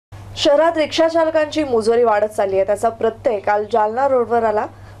शहरात रिक्षा चालकांची मुजोरी वाढत चालली आहे। त्याचा प्रत्यय काल जालना रोडवर आला।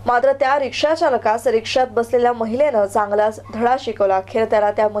 मात्र त्या रिक्षा चालकास रिक्षात बसलेल्या महिलेनं चांगलाच धडा शिकवला। अखेर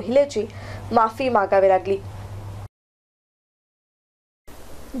त्याला त्या महिलेची माफी मागावी लागली।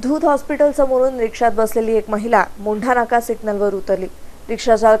 धूत हॉस्पिटल समोरून रिक्षात बसलेली एक महिला मुंढा नाका सिग्नलवर उतरली।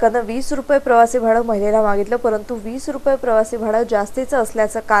 रिक्षा चालकानं 20 रुपये प्रवासी भाडं महिलेला मागितलं, परंतु 20 रुपये प्रवासी भाडं जास्तीचं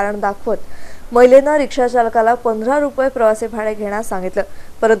असल्याचं कारण दाखवत महिलेनं रिक्षा चालकाला 15 रुपये प्रवासी भाडे घेण्यास सांगितलं,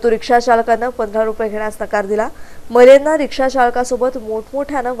 परंतु रिक्षा चालकानं 15 रुपये घेण्यास नकार दिला। महिलेनं रिक्षा चालकासोबत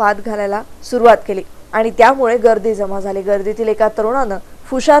मोठमोठ्यानं वाद घालायला सुरुवात केली आणि त्यामुळे गर्दी जमा झाली। गर्दीतील एका तरुणानं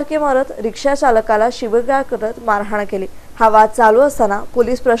फुशारके मारत रिक्षा चालकाला शिवीगाळ करत मारहाण केली। हा वाद चालू असताना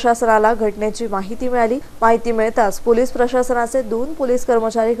पोलीस प्रशासनाला घटनेची माहिती मिळाली। माहिती मिळताच पोलीस प्रशासनाचे 2 पोलीस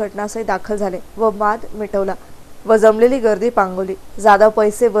कर्मचारी घटनास्थळी दाखल झाले व वाद मिटवला व जमलेली गर्दी पांगवली। जादा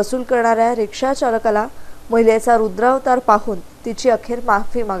पैसे वसूल करणाऱ्या रिक्षा चालकाला महिलेचा रुद्रावतार पाहून तिची अखेर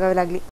माफी मागावी लागली।